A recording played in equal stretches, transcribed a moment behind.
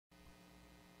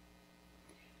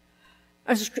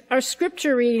Our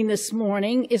scripture reading this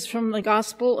morning is from the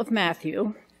Gospel of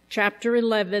Matthew, chapter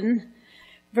 11,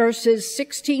 verses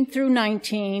 16 through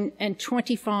 19 and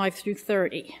 25 through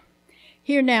 30.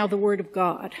 Hear now the word of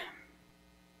God.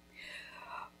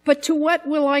 But to what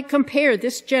will I compare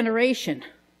this generation?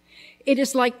 It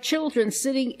is like children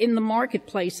sitting in the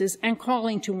marketplaces and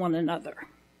calling to one another.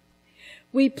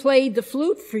 We played the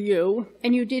flute for you,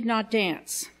 and you did not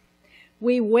dance.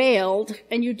 We wailed,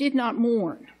 and you did not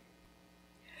mourn.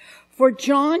 For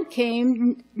John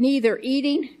came neither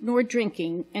eating nor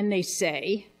drinking, and they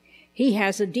say, he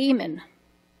has a demon.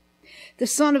 The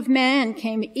Son of Man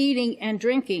came eating and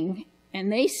drinking,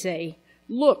 and they say,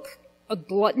 look, a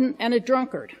glutton and a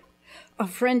drunkard, a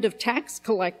friend of tax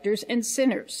collectors and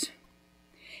sinners.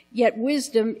 Yet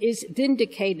wisdom is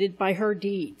vindicated by her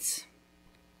deeds.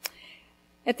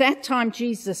 At that time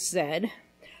Jesus said,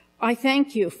 I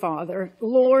thank you, Father,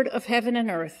 Lord of heaven and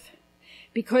earth,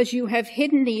 because you have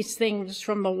hidden these things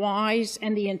from the wise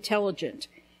and the intelligent,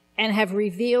 and have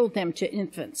revealed them to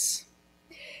infants.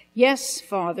 Yes,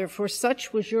 Father, for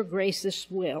such was your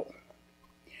gracious will.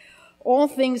 All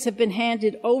things have been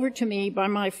handed over to me by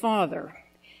my Father,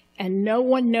 and no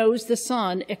one knows the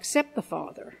Son except the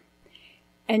Father,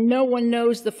 and no one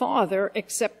knows the Father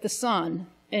except the Son,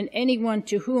 and anyone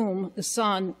to whom the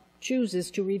Son chooses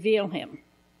to reveal him.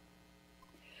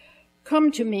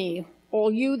 Come to me, all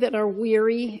you that are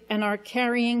weary and are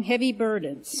carrying heavy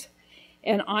burdens,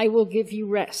 and I will give you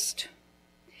rest.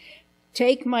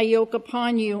 Take my yoke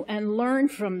upon you and learn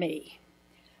from me,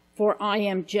 for I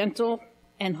am gentle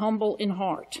and humble in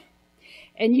heart,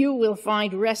 and you will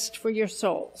find rest for your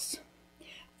souls.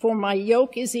 For my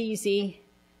yoke is easy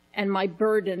and my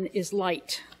burden is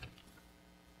light.